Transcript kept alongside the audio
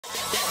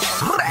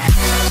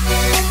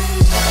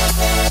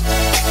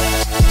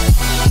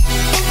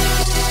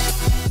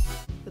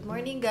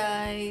morning,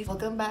 guys!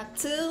 Welcome back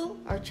to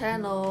our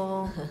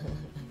channel.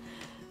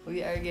 We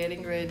are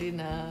getting ready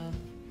na.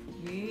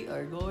 We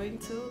are going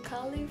to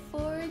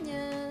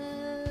California.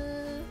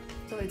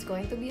 So it's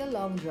going to be a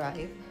long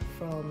drive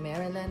from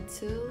Maryland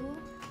to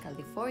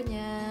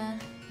California.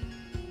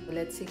 So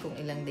let's see kung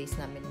ilang days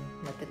namin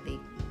matatake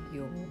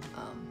yung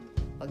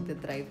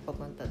pagdadrive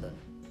papunta doon.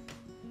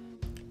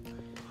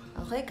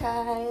 Okay,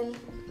 Kyle.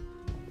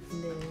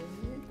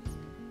 Let's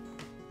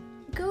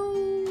go!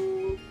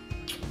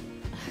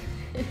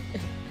 Here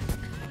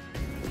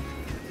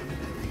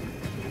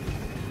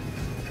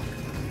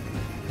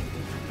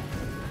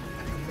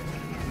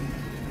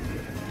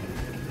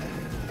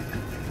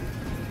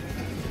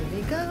we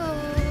go!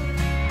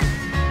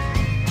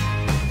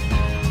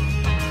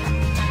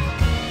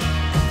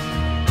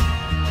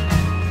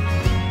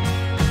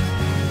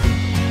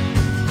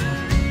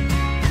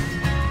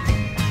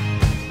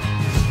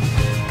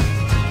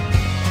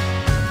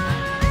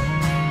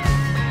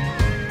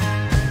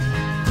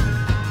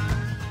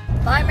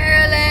 Bye,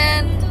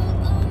 Maryland!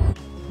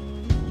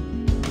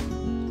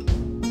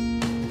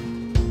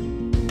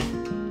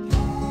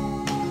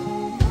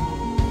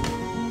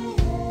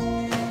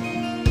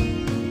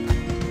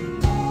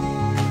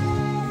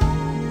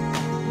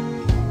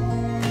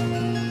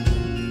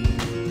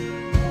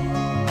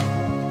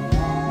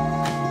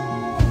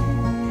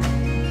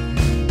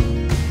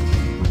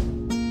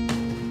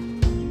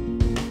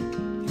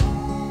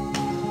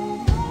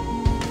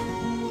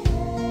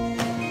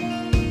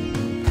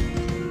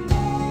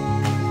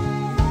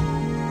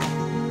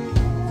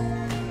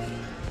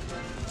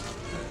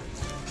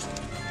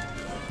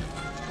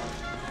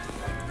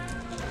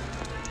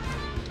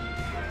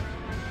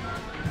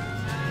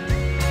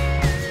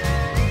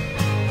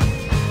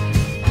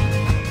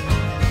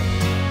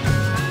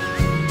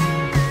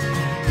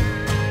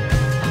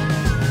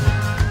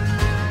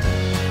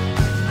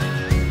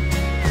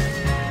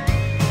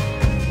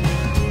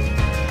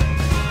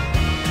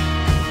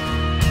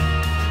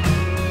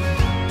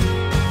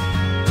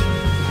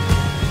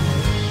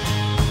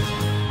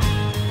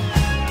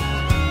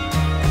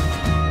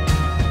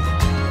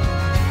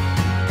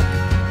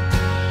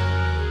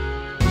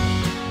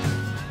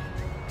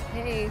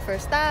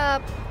 First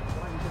stop.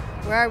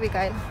 Where are we,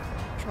 Kyle?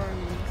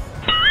 Charlie's.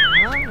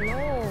 Oh,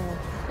 no.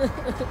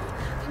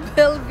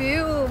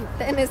 Bellevue,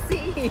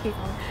 Tennessee.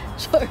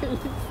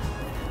 Charlie's.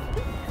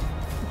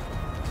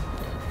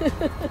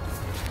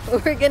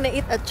 We're gonna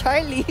eat at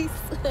Charlie's.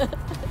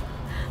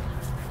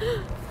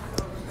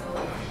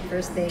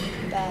 First day.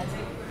 Bad.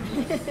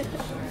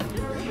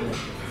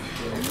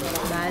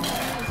 Bad.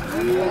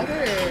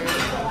 Water.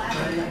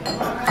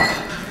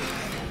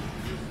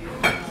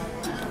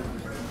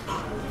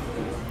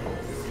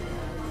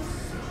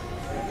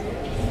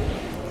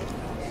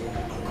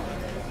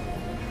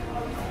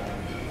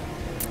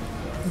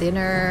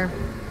 Dinner.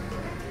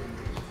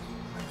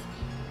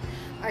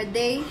 Our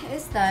day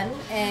is done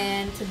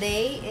and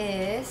today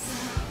is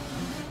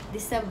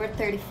December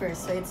 31st,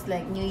 so it's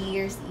like New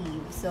Year's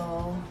Eve. So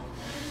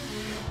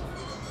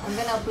I'm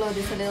gonna upload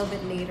this a little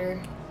bit later,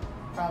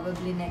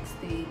 probably next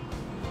week.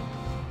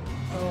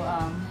 So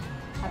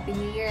Happy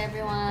New Year,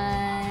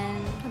 everyone!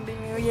 Happy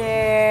New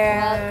Year!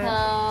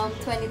 Welcome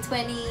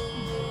 2020!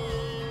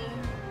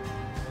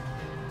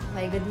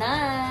 Okay, good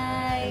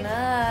night! Good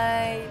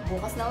night!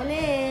 Bukas na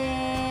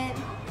ulit!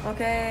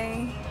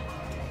 Okay.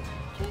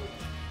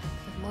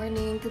 Good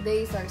morning.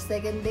 Today is our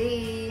second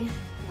day.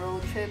 Road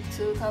trip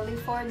to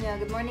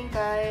California. Good morning,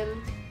 Kyle.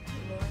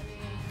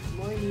 Good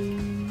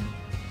morning.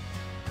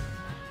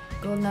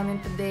 Goal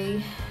namin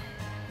today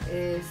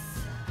is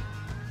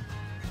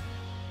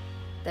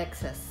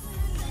Texas.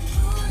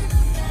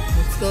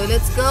 Let's go,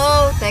 let's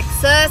go!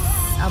 Texas!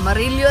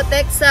 Amarillo,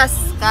 Texas.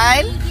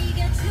 Kyle?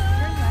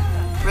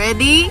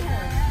 Ready?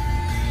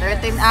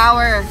 13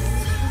 hours.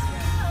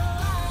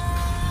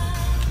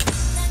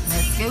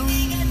 Let's go.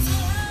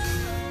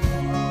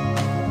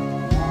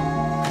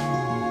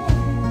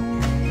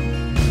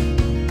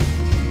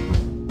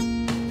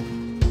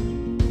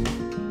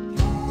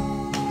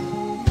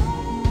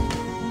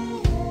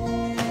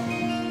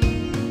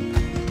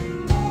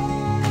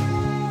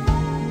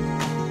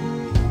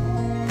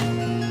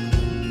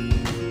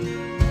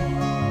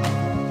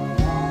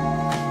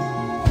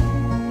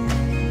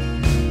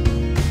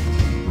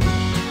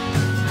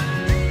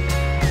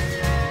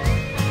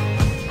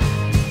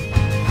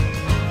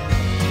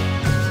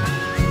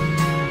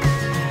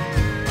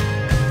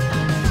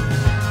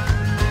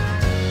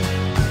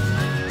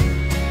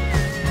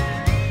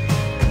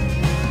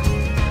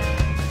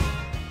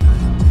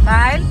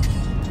 Kyle?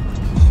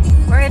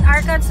 We're in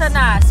Arkansas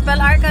na.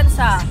 Spell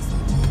Arkansas.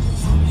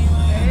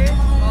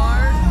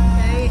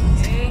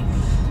 A-R-K-A.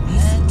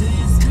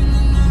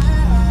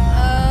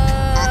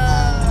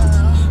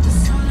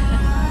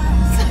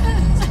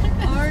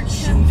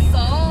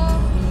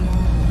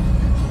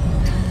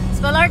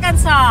 Arkansas. Spell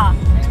Arkansas.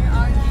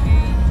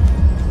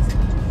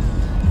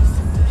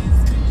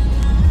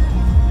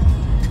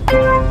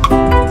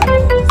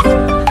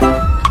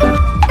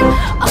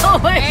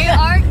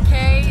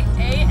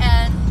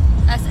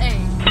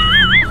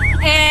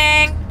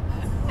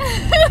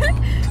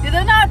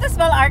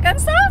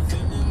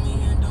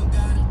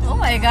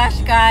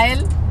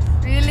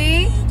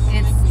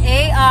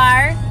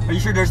 Are you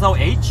sure there's no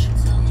H?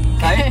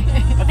 Okay.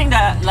 I think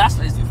the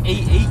last is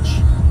AH.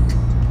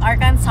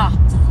 Arkansas.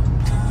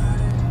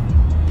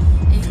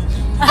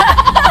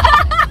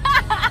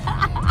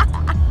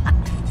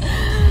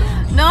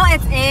 No,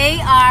 it's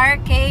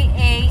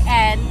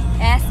ARKANSAS.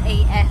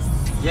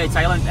 Yeah, it's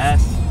silent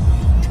S.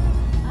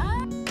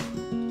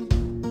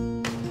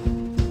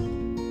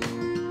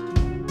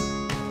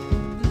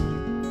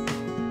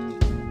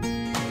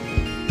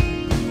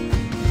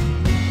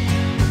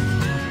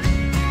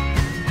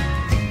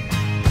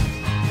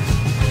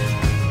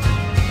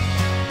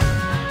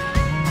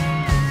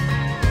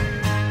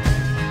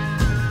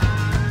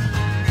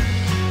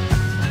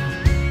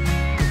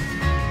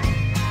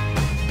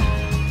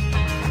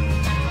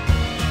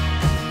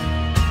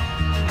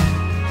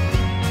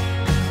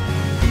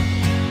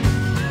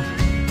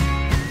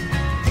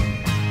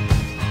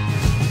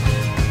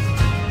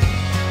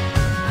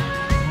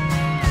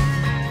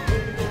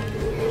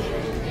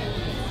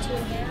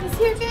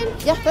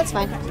 Yeah, that's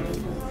fine.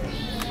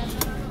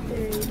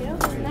 There you go.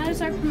 And that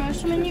is our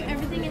promotion menu.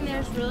 Everything in there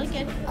is really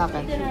good.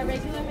 Okay. Then our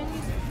regular menu.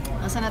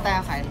 Nasaan na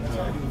tayo kain?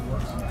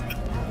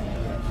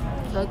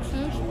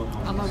 Texas,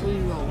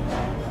 Amarillo.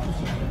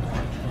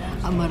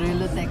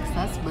 Amarillo,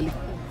 Texas. Balik.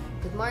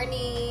 Good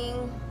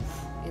morning.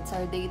 It's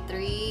our day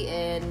 3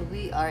 and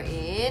we are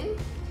in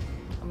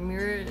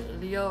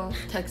Amarillo,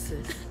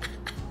 Texas.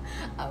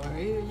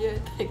 Amarillo,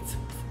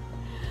 Texas.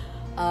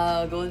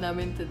 Goal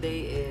namin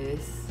today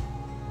is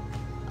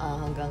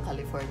hanggang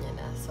California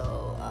na.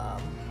 So,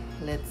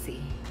 let's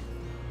see.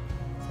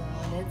 So,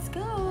 let's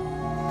go!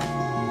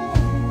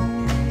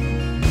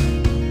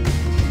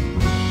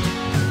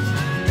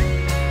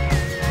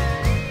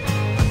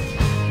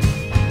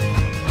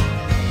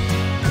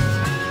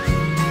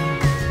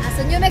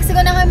 Nasa New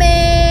Mexico na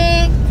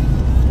kami!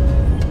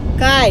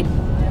 Kyle!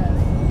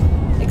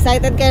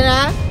 Excited ka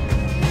na?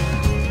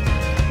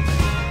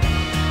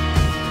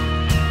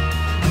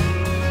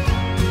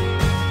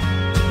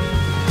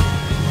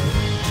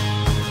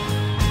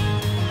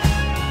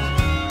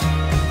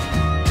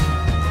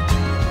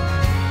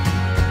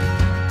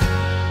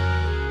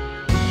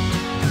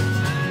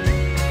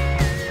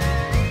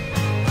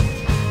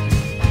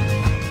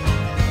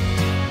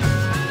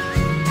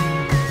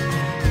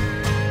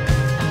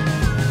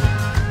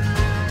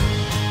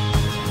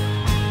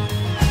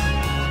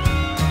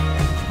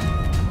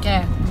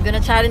 I'm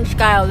gonna challenge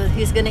Kyle that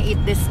he's gonna eat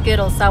this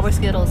Skittles, sour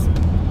Skittles.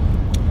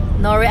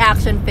 No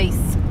reaction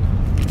face.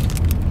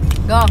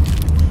 Go.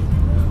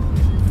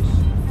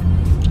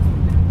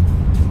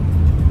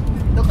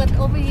 Look at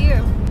over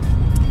here.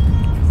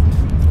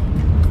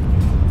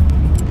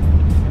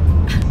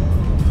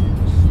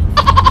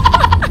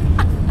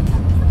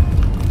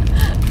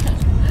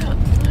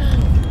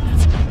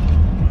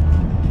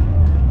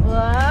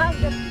 What?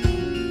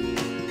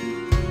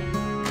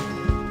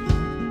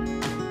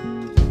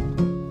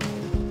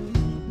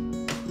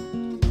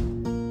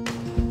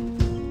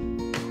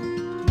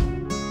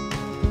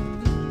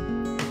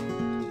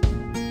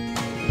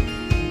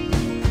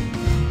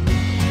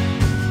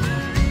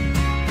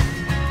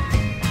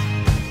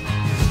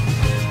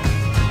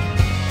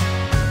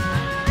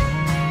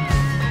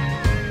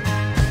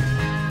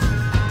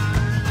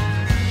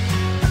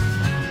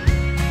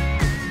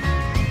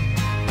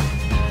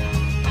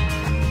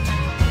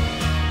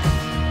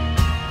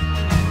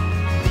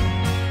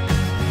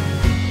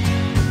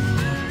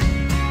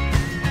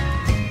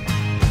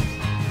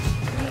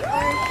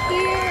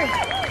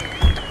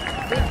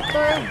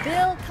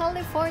 Victorville,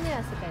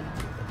 California.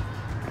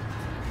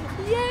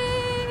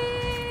 Yay!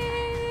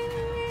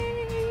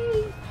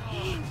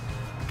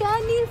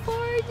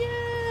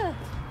 California!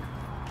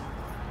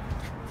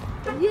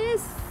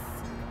 Yes!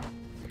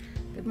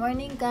 Good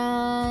morning,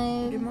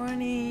 guys. Good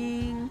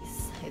morning.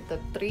 It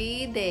took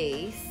 3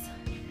 days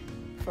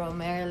from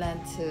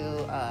Maryland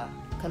to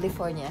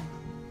California.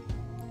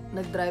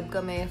 Nag-drive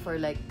kami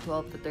for like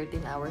 12 to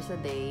 13 hours a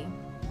day.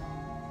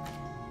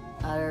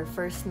 Our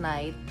first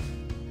night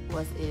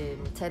was in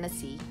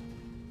Tennessee,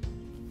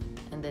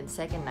 and then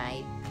second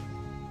night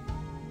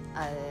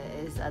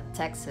is at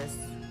Texas,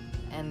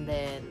 and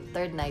then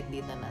third night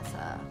dito na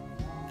sa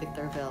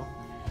Victorville.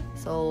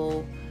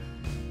 So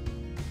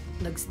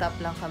nag-stop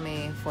lang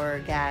kami for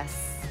gas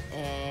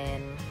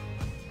and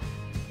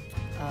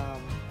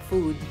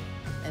food,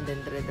 and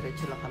then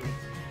dire-diretso lang kami.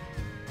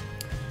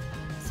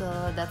 So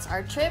that's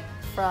our trip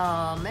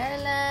from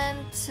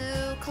Maryland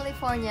to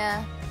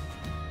California.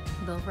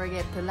 Don't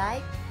forget to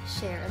like,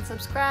 share, and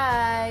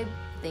subscribe.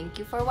 Thank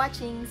you for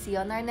watching. See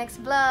you on our next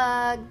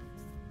vlog.